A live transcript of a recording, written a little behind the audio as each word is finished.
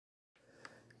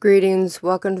Greetings,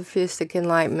 welcome to Fusic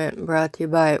Enlightenment, brought to you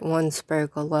by One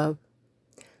Spherical Love.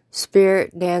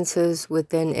 Spirit Dances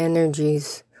Within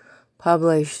Energies,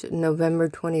 published November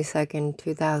 22nd,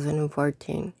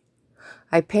 2014.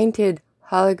 I painted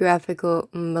holographical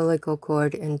umbilical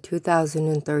cord in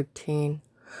 2013.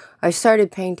 I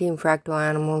started painting fractal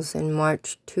animals in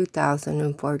March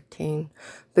 2014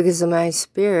 because my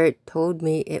spirit told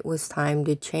me it was time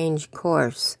to change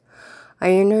course.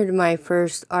 I entered my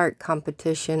first art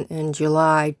competition in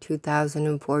July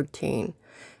 2014,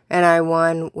 and I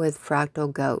won with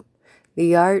Fractal Goat.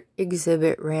 The art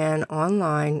exhibit ran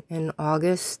online in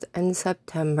August and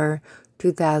September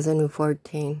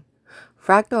 2014.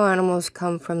 Fractal animals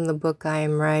come from the book I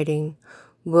am writing,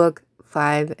 Book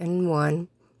 5 and 1,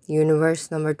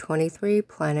 Universe number 23,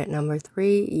 Planet number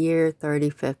 3, Year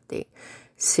 3050.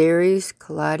 Series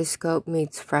Kaleidoscope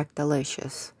meets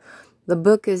Fractalicious. The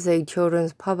book is a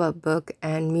children's pop-up book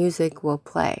and music will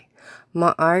play.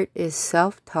 My art is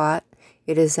self-taught.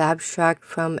 It is abstract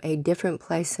from a different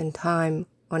place and time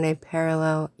on a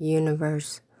parallel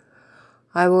universe.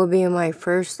 I will be in my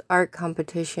first art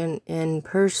competition in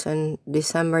person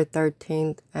December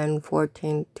 13th and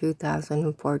 14th,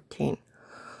 2014.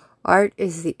 Art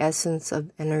is the essence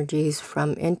of energies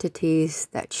from entities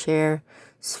that share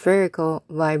spherical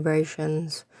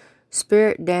vibrations.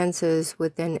 Spirit dances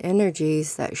within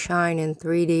energies that shine in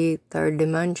 3D, third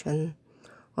dimension,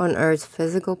 on Earth's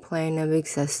physical plane of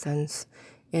existence,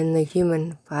 in the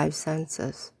human five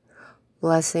senses.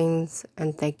 Blessings,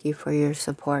 and thank you for your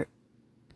support.